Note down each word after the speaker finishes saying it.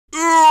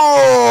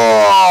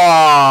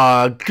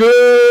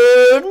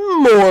Good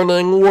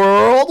morning,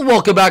 world.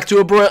 Welcome back to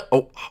a brand.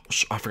 Oh,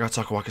 I forgot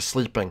Sakawaka's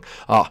sleeping.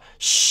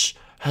 Shh.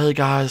 Hey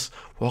guys,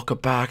 welcome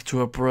back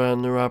to a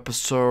brand new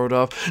episode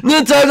of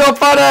Nintendo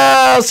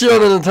Finance here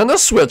on the Nintendo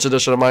Switch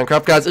edition of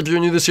Minecraft. Guys, if you're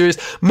new to the series,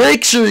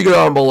 make sure you go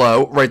down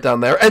below, right down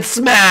there, and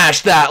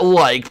smash that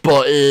like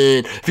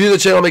button. If you're new to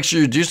the channel, make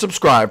sure you do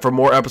subscribe for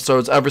more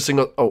episodes every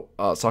single. Oh,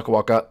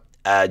 Sakawaka.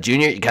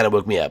 Junior, you kind of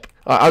woke me up.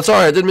 I'm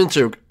sorry, I didn't mean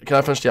to. Can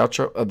I finish the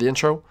outro? The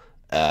intro?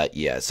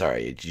 Yeah,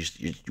 sorry,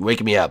 you're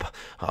waking me up.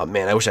 Oh,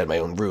 man, I wish I had my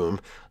own room.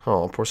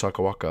 Oh, poor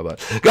Sakawaka.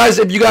 But guys,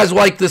 if you guys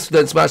like this,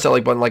 then smash that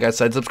like button, like I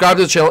said. Subscribe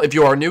to the channel if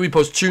you are new. We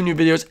post 2 new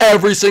videos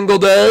every single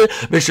day.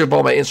 Make sure to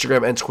follow my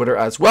Instagram and Twitter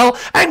as well.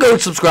 And go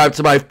and subscribe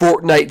to my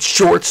Fortnite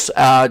Shorts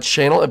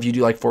channel. If you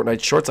do like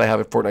Fortnite Shorts, I have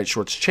a Fortnite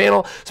Shorts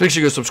channel. So make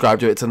sure you go subscribe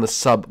to it. It's in the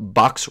sub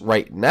box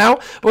right now.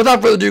 But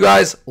without further ado,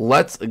 guys,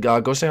 let's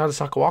go say hi to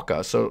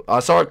Sakawaka. So,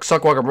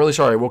 Sakawaka, I'm really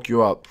sorry I woke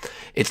you up.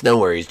 It's no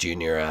worries,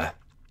 Junior.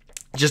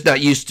 Just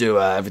not used to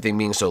everything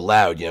being so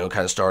loud, you know,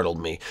 kind of startled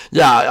me.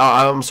 Yeah,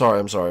 I'm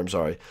sorry.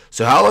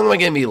 So how long am I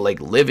going to be,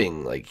 like,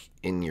 living, like,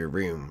 in your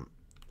room,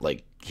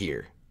 like,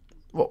 here?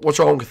 What's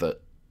wrong with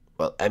it?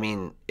 Well, I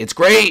mean, it's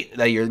great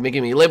that you're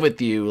making me live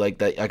with you, like,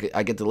 that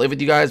I get to live with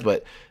you guys,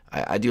 but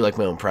I do like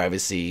my own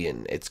privacy,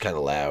 and it's kind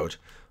of loud.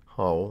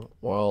 Oh,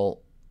 well,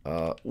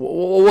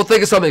 we'll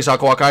think of something,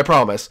 Sakawaka, I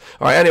promise.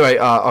 Alright, anyway,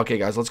 okay,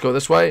 guys, let's go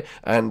this way,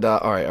 and,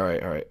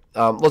 alright.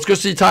 Let's go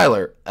see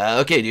Tyler.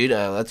 Okay, dude,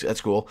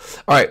 that's cool.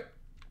 Alright,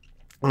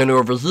 I'm gonna go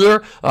over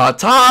here.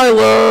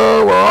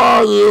 Tyler, where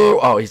are you?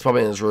 Oh, he's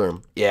probably in his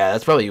room. Yeah,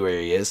 that's probably where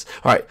he is.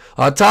 Alright,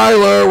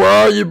 Tyler,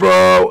 where are you,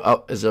 bro?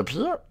 Oh, is it up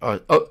here? Oh,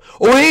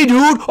 hey,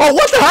 dude. Oh,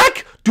 what the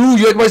heck? Dude,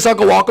 you like my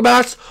Sakawaka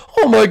mask?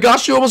 Oh my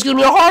gosh, you almost gave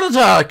me a heart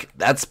attack.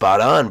 That's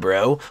spot on,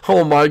 bro.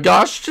 Oh my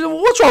gosh,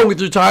 what's wrong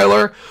with you,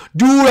 Tyler?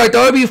 Dude, I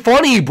thought it'd be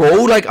funny,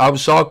 bro. Like, I'm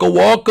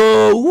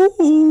Sakawaka.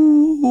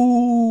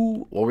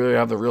 Woo-hoo. Well, we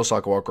have the real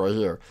Sakawaka right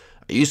here.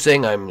 Are you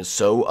saying I'm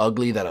so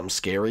ugly that I'm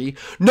scary?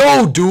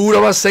 No, dude,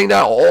 I'm not saying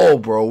that at all,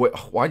 bro. Wait,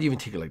 why do you even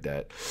take it like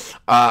that?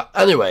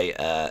 Anyway,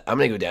 I'm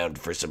gonna go down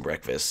for some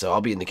breakfast, so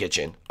I'll be in the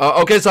kitchen.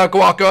 Okay,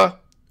 Sakawaka.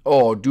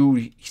 Oh,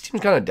 dude, he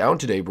seems kind of down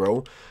today,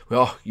 bro.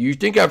 Well, you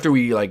think after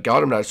we, like,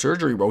 got him that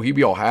surgery, bro, he'd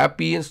be all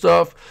happy and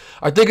stuff?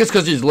 I think it's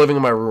because he's living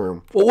in my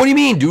room. Well, what do you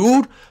mean,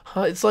 dude?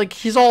 It's like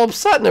he's all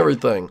upset and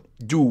everything.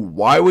 Dude,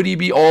 why would he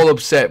be all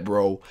upset,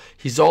 bro?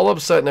 He's all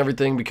upset and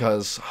everything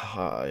because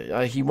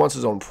he wants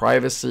his own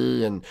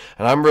privacy, and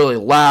I'm really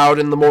loud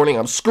in the morning.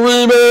 I'm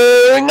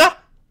screaming!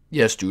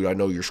 Yes, dude, I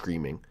know you're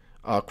screaming.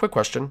 Quick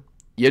question.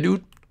 Yeah,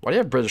 dude, why do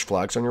you have British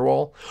flags on your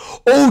wall?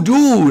 Oh,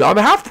 dude, I'm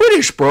half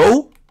British,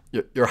 bro.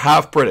 You're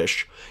half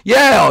British.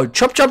 Yeah,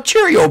 chop chop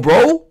cheerio,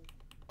 bro.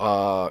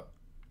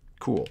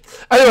 Cool.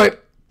 Anyway,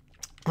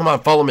 come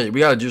on, follow me. We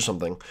gotta do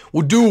something.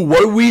 Well, dude,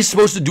 what are we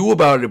supposed to do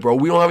about it, bro?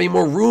 We don't have any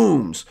more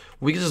rooms.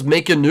 We can just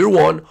make a new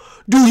one.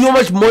 Dude, you know how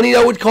much money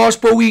that would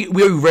cost, bro? We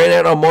ran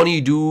out of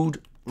money,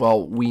 dude.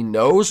 Well, we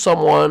know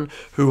someone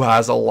who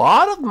has a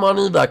lot of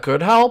money that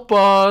could help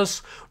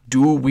us.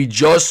 Dude, we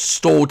just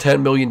stole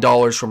 $10 million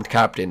from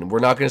Captain. We're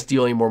not gonna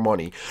steal any more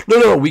money.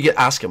 No, we can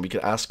ask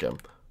him.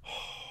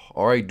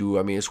 Alright, dude,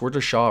 I mean, it's worth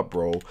a shot,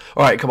 bro.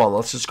 Alright, come on,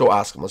 let's just go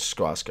ask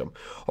him.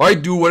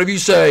 Alright, dude, whatever you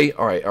say.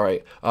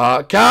 Alright.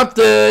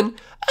 Captain!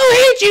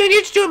 Oh, hey,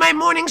 Junior, just doing my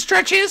morning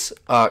stretches.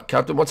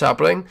 Captain, what's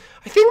happening?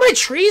 I think my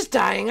tree's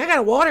dying. I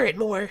gotta water it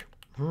more.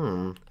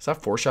 Is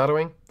that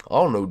foreshadowing? I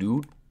don't know,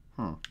 dude.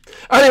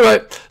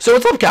 Anyway, so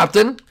what's up,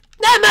 Captain?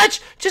 Not much.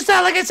 Just,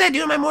 like I said,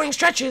 doing my morning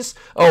stretches.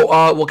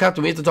 Oh, well,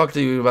 Captain, we have to talk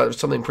to you about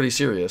something pretty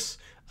serious.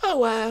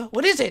 Oh,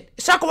 what is it?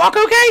 Is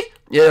Sakawaka okay?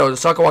 Yeah, no,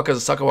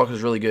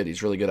 Sakawaka's really good.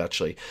 He's really good,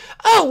 actually.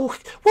 Oh,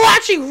 well,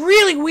 actually,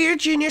 really weird,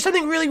 Junior.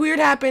 Something really weird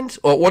happened.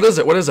 Oh, what is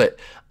it?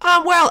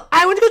 Well,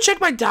 I went to go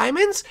check my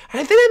diamonds, and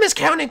I think I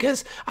miscounted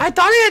because I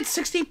thought I had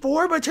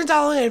 64, but it turns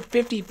out I only had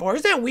 54.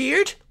 Isn't that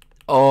weird?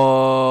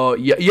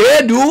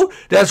 Yeah, dude.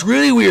 That's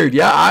really weird.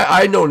 Yeah,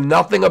 I know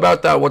nothing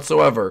about that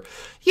whatsoever.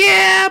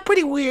 Yeah,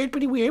 pretty weird,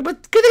 but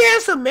good thing I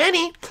have so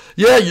many.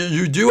 Yeah,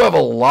 you do have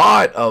a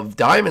lot of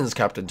diamonds,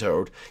 Captain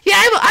Toad. Yeah,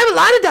 I have a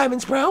lot of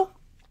diamonds, bro.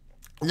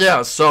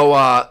 Yeah, so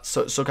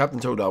Captain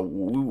Toad,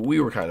 we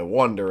were kind of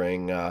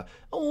wondering,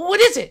 what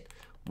is it?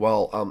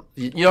 Well,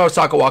 you know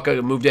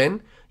Sakawaka moved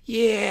in?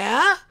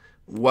 Yeah.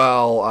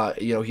 Well,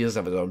 you know, he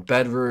doesn't have his own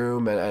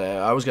bedroom, and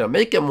I was gonna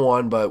make him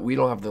one, but we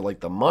don't have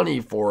the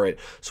money for it.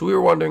 So we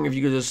were wondering if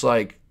you could just,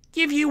 like,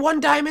 give you 1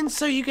 diamond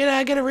so you could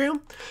get a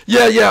room?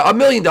 Yeah, $1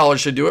 million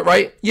should do it,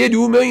 right? Yeah,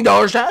 do $1 million.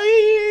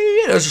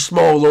 That's a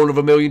small loan of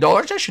 $1 million.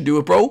 That should do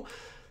it, bro.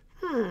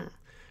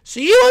 So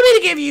you want me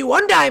to give you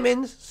 1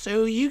 diamond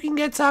so you can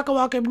get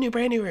Sakawaka a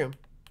brand new room?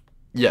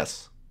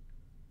 Yes.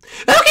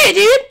 Okay,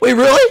 dude. Wait,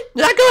 really?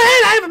 Yeah, go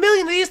ahead. I have 1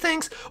 million of these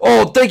things.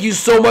 Oh, thank you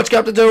so much,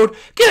 Captain Toad.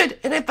 Good.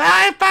 And if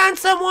I find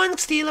someone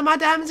stealing my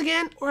diamonds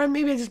again, or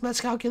maybe I just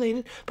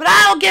miscalculated, but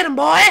I'll get them,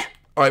 boy.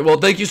 Alright, well,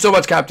 thank you so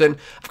much, Captain.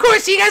 Of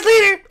course, see you guys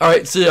later.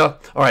 Alright, see ya.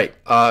 Alright,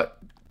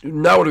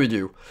 now what do we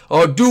do?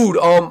 Dude,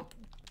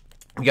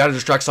 We gotta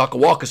distract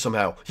Sakawaka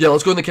somehow. Yeah,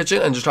 let's go in the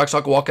kitchen and distract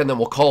Sakawaka, and then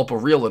we'll call up a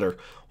realtor.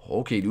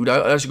 Okay, dude,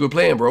 that's a good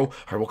plan, bro. All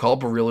right, we'll call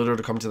up a realtor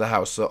to come to the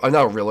house. So,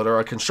 not a realtor,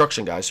 a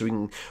construction guy, so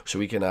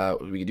we can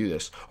do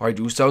this. All right,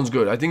 dude, sounds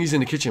good. I think he's in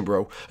the kitchen,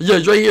 bro. Yeah,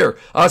 he's right here.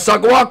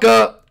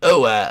 Sakawaka.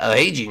 Oh,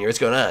 hey, Junior, what's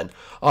going on?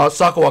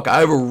 Sakawaka,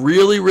 I have a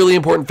really, really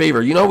important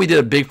favor. You know, we did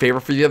a big favor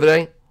for you the other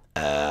day.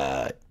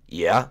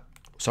 Yeah.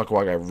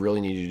 Sakawaka, I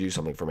really need you to do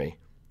something for me.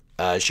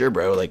 Sure,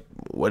 bro. Like,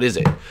 what is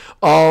it?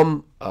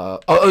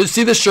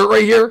 See this shirt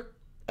right here?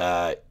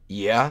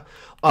 Yeah.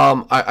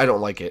 I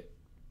don't like it.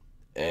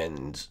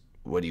 And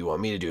what do you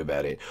want me to do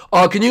about it?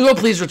 Can you go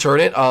please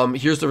return it?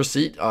 Here's the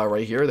receipt.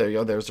 Right here. There you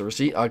go. There's the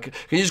receipt. Can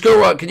you just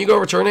go? Can you go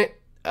return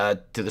it?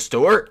 To the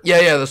store?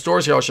 Yeah. The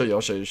store's here. I'll show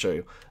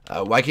you.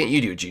 Why can't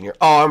you do it, Junior?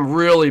 Oh, I'm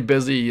really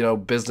busy. You know,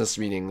 business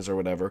meetings or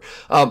whatever.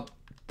 The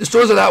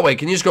stores are that way.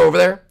 Can you just go over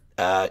there?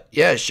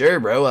 Yeah, sure,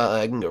 bro.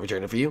 I can go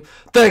return it for you.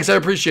 Thanks, I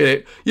appreciate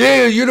it.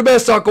 Yeah, you're the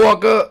best,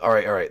 Sakawaka. All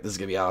right. This is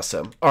gonna be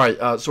awesome. All right.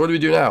 So what do we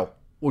do now?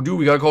 Well, dude,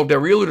 we gotta call up that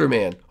realtor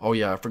man. Oh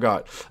yeah, I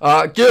forgot.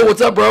 Gil, what's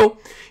up, bro?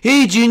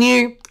 Hey,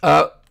 Junior.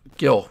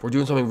 Gil, we're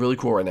doing something really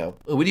cool right now.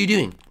 What are you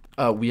doing?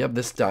 We have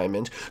this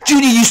diamond.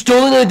 Junior, you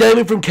stole another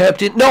diamond from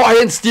Captain? No, I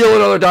didn't steal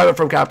another diamond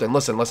from Captain.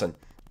 Listen.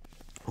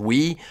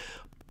 We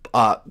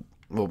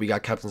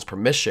got Captain's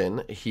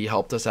permission. He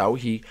helped us out.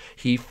 He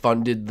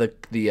funded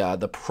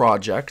the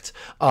project.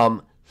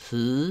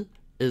 He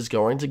is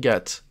going to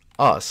get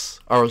us,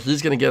 or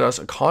he's going to get us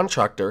a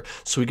contractor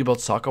so we can build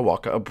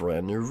Sakawaka a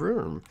brand new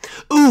room.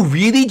 Ooh,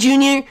 really,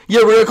 Junior?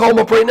 Yeah, we're going to call him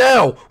up right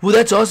now. Well,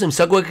 that's awesome.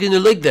 Sakawaka going to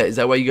like that. Is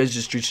that why you guys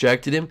just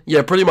distracted him?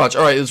 Yeah, pretty much.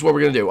 All right, this is what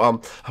we're going to do.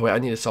 Oh, wait, I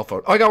need a cell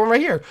phone. Oh, I got one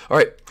right here. All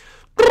right.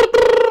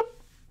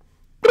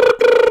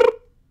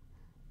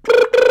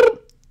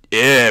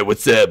 Yeah,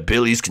 what's up?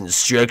 Billy's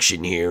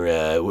Construction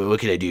here.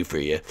 What can I do for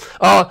you?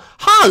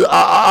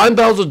 Hi, I'm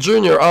Bowser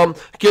Jr.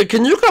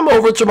 Can you come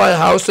over to my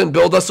house and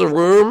build us a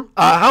room?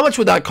 How much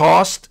would that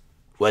cost?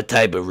 What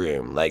type of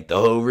room? Like the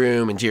whole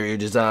room, interior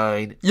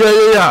design?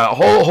 Yeah.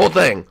 Whole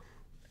thing.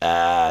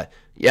 Yeah,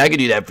 I can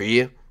do that for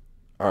you.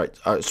 All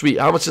right, sweet.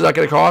 How much is that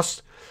gonna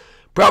cost?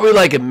 Probably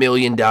like $1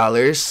 million.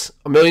 $1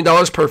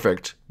 million,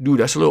 perfect. Dude,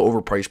 that's a little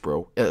overpriced,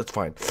 bro. Yeah, that's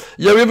fine.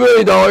 Yeah, we have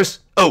 $1 million.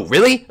 Oh,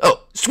 really?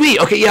 Oh, sweet.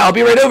 Okay, yeah, I'll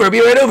be right over.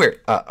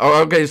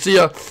 Okay, see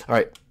ya.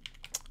 All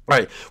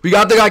right. We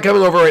got the guy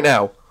coming over right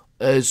now.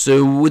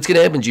 So what's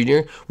gonna happen,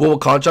 Junior? Well, we'll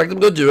contract him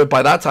to go do it.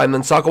 By that time,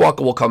 then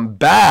Sakawaka will come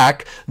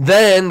back.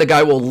 Then the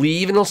guy will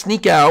leave and he'll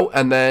sneak out,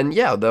 and then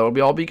yeah,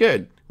 that'll all be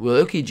good. Well,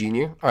 okay,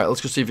 Junior. All right,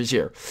 let's go see if he's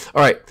here.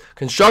 All right,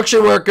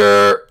 construction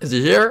worker. Is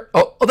he here?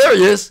 Oh, there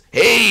he is.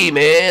 Hey,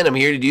 man, I'm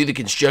here to do the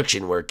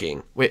construction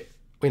working. Wait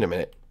a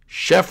minute.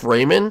 Chef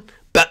Raymond?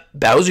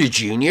 Bowser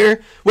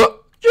Jr.? What?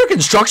 You're a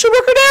construction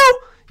worker now?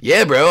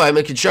 Yeah, bro, I'm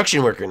a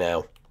construction worker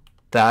now.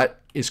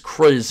 That is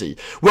crazy.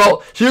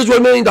 Well, here's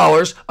 $1 million.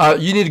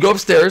 You need to go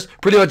upstairs,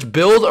 pretty much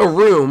build a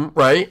room,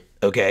 right?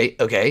 Okay.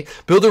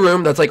 Build a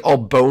room that's like all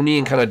bony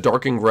and kind of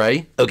dark and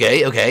gray.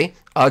 Okay.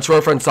 To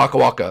our friend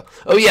Sakawaka.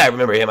 Oh yeah, I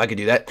remember him. I could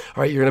do that.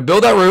 All right, you're gonna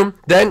build that room.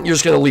 Then you're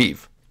just gonna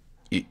leave.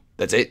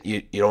 That's it.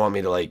 You don't want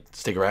me to like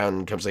stick around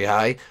and come say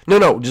hi?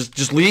 No.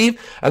 Just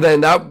leave, and then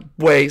that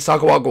way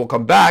Sakawaka will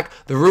come back.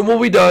 The room will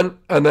be done,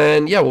 and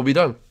then yeah, we'll be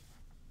done.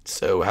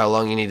 So how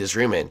long you need this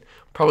room in?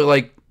 Probably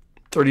like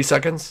 30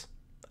 seconds.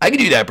 I can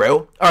do that, bro.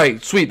 All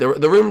right, sweet. The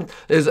room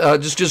is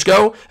just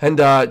go and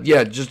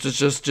yeah,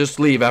 just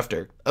leave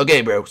after.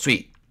 Okay, bro.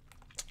 Sweet.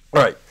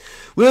 All right.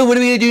 Well, what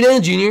are we gonna do now,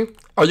 Junior?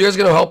 Are you guys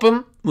gonna help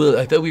him? Well,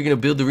 I thought we were gonna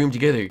build the room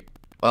together.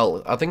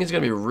 Well, I think it's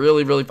gonna be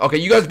really. Okay,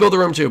 you guys build the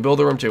room too.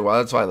 Well,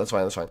 that's fine.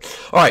 All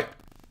right,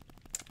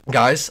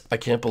 guys, I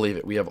can't believe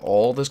it. We have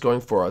all this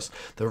going for us.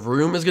 The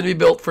room is gonna be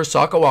built for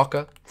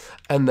Sakawaka,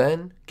 and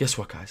then guess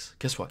what, guys?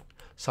 Guess what?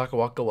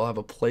 Sakawaka will have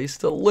a place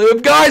to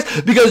live,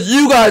 guys, because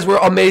you guys were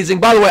amazing.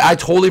 By the way, I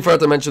totally forgot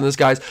to mention this,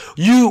 guys.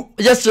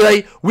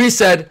 Yesterday, we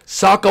said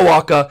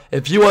Sakawaka,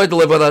 if you wanted to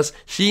live with us,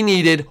 he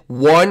needed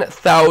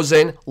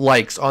 1,000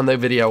 likes on the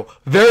video.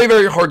 Very,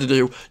 very hard to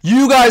do.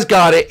 You guys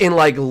got it in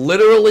like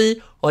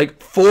literally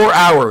like 4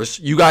 hours.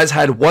 You guys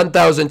had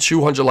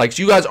 1,200 likes.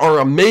 You guys are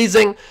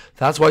amazing.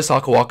 That's why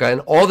Sakawaka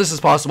and all this is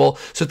possible.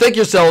 So thank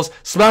yourselves.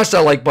 Smash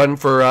that like button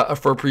for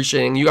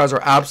appreciating. You guys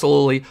are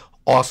absolutely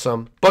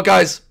awesome. But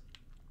guys,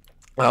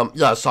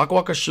 yeah,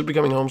 Sakawaka should be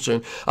coming home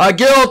soon.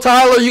 Gil,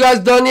 Tyler, you guys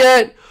done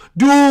yet?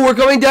 Dude, we're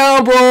coming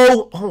down,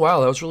 bro. Oh,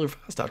 wow, that was really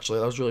fast, actually.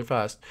 That was really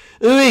fast.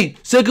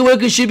 Wait,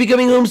 Sakawaka should be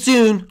coming home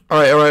soon.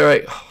 All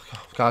right. Oh,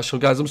 gosh,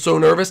 guys, I'm so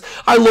nervous.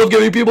 I love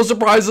giving people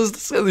surprises.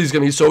 He's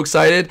going to be so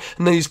excited.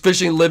 And then he's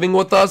fishing, living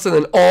with us, and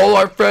then all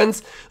our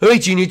friends.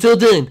 Wait, Junior, till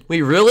done.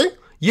 Wait, really?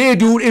 Yeah,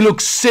 dude, it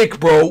looks sick,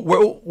 bro.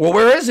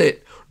 Where is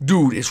it?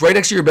 Dude, it's right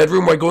next to your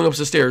bedroom, right going up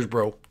the stairs,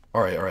 bro.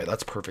 All right,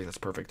 that's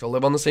perfect. I'll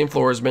live on the same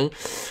floor as me.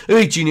 All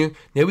right, Junior,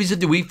 now we just have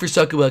to wait for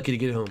Sakawaka to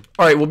get home.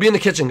 All right, we'll be in the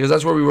kitchen because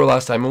that's where we were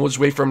last time, and we'll just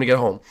wait for him to get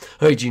home.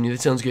 All right, Junior,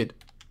 that sounds good.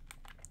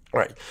 All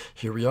right,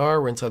 here we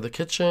are. We're inside the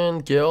kitchen.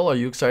 Gil, are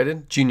you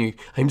excited? Junior,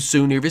 I'm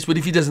so nervous. What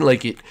if he doesn't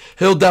like it?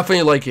 He'll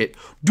definitely like it.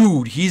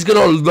 Dude, he's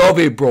gonna love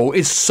it, bro.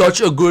 It's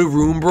such a good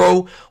room,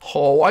 bro.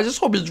 Oh, I just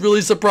hope he's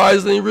really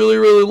surprised and he really,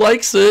 really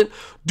likes it.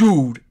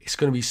 Dude, it's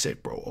gonna be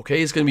sick, bro.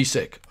 Okay, it's gonna be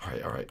sick. All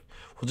right, all right.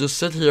 We'll just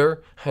sit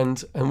here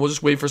and we'll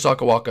just wait for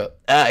Sakawaka.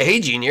 Hey,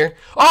 Junior.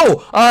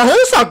 Oh, hello,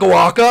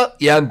 Sakawaka.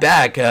 Yeah, I'm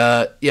back.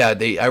 Yeah,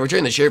 I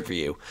returned the shirt for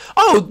you.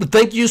 Oh,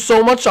 thank you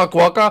so much,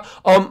 Sakawaka.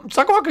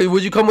 Sakawaka,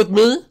 would you come with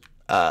me?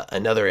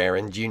 Another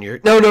Aaron,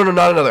 Junior. No,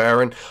 not another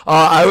Aaron.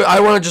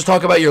 I want to just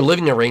talk about your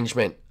living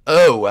arrangement.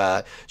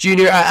 Oh,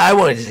 Junior, I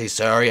wanted to say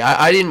sorry.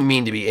 I didn't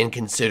mean to be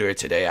inconsiderate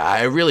today.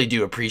 I really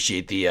do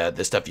appreciate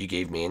the stuff you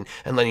gave me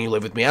and letting you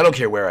live with me. I don't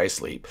care where I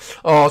sleep.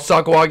 Oh,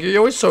 Sakawaka, you're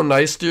always so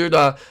nice, dude.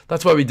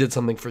 That's why we did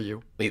something for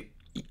you. Wait,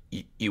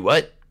 you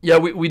what? Yeah,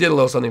 we did a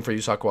little something for you,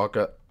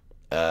 Sakawaka.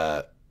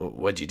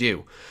 What'd you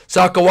do?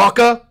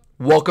 Sakawaka,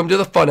 welcome to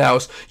the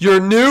funhouse. Your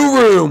new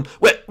room.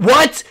 Wait,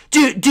 what?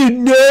 Dude,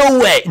 no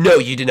way. No,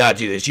 you did not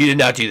do this. You did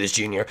not do this,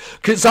 Junior.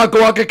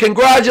 Sakawaka,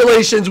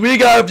 congratulations. We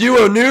got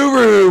you a new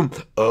room.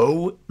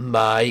 Oh,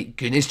 my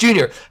goodness.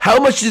 Junior, how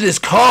much did this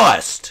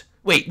cost?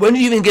 Wait, when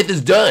did you even get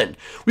this done?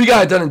 We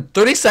got it done in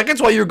 30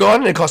 seconds while you were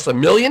gone, and it cost $1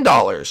 million.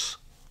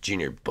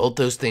 Junior, both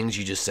those things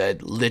you just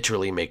said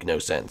literally make no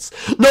sense.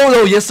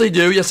 No, yes they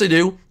do,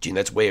 Junior,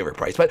 that's way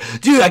overpriced, but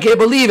dude, I can't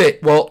believe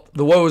it. Well,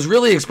 what was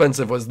really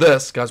expensive was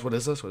this. Guys, what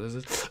is this?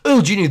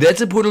 Oh, Junior,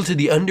 that's a portal to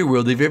the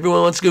underworld if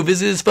everyone wants to go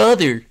visit his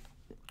father.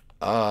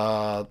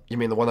 You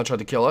mean the one that tried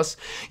to kill us?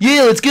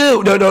 Yeah, let's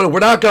go. No, we're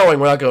not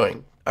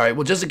going. All right,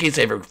 well, just in case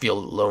I ever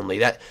feel lonely,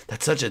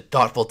 that's such a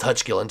thoughtful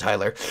touch, Gil and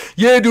Tyler.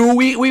 Yeah, dude,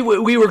 we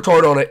worked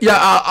hard on it. Yeah,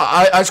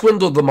 I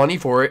swindled the money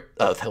for it.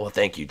 Oh, well,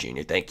 thank you,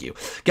 Junior, thank you.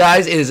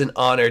 Guys, it is an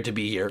honor to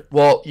be here.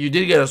 Well, you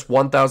did get us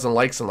 1,000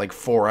 likes in like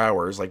 4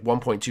 hours, like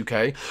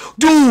 1.2K.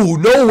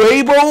 Dude, no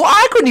way, bro.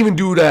 I couldn't even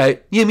do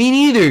that. Yeah, me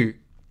neither.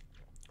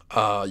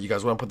 You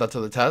guys want to put that to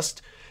the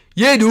test?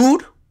 Yeah,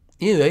 dude.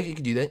 Yeah, I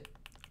could do that.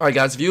 Alright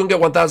guys, if you can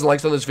get 1,000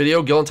 likes on this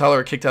video, Gil and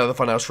Tyler are kicked out of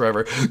the funhouse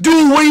forever.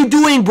 Dude, what are you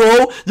doing,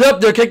 bro?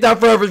 Yep, they're kicked out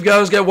forever. If you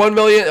guys get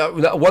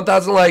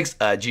 1,000 likes.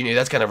 Junior,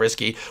 that's kind of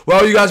risky.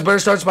 Well, you guys better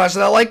start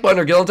smashing that like button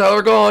or Gil and Tyler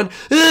are gone.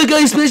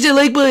 Guys, smash that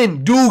like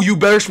button. Dude, you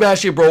better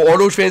smash it, bro. All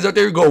those fans out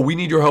there, go. We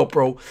need your help,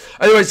 bro.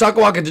 Anyway,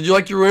 Sakawaka, did you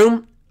like your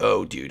room?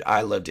 Oh, dude,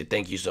 I loved it.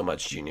 Thank you so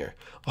much, Junior.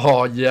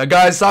 Oh, yeah,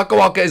 guys,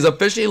 Sakawaka is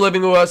officially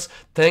living with us.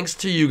 Thanks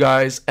to you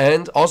guys.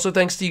 And also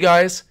thanks to you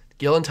guys,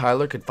 Gil and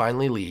Tyler could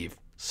finally leave.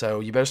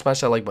 So you better smash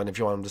that like button if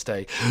you want him to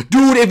stay.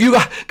 Dude, if you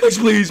guys,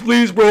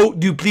 please, bro.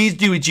 Dude, please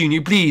do it, Junior,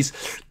 please.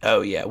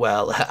 Oh, yeah,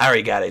 well, I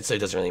already got it, so it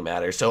doesn't really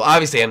matter. So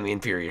obviously I'm the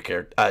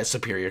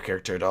superior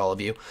character to all of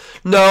you.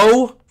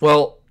 No?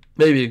 Well,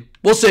 maybe.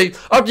 We'll see.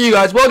 Up to you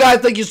guys. Well, guys,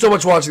 thank you so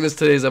much for watching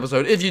today's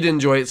episode. If you did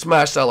enjoy it,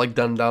 smash that like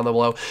button down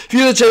below. If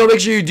you're new to the channel, make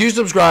sure you do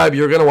subscribe.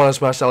 You're going to want to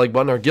smash that like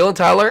button. Or Gil and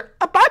Tyler,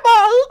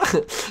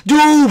 bye-bye.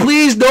 Dude,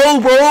 please,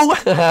 no, bro.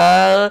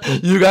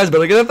 You guys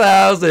better get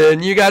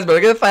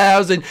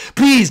 1,000.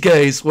 Please,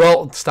 guys.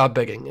 Well, stop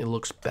begging. It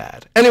looks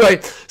bad.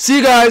 Anyway, see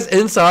you guys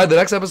inside the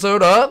next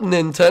episode of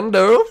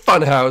Nintendo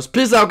Funhouse.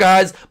 Peace out,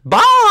 guys.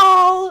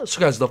 Bye. So,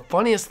 guys, the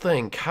funniest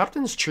thing,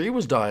 Captain's tree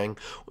was dying.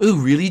 Ooh,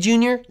 really,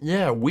 Junior?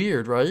 Yeah,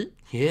 weird, right?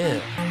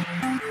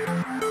 Yeah.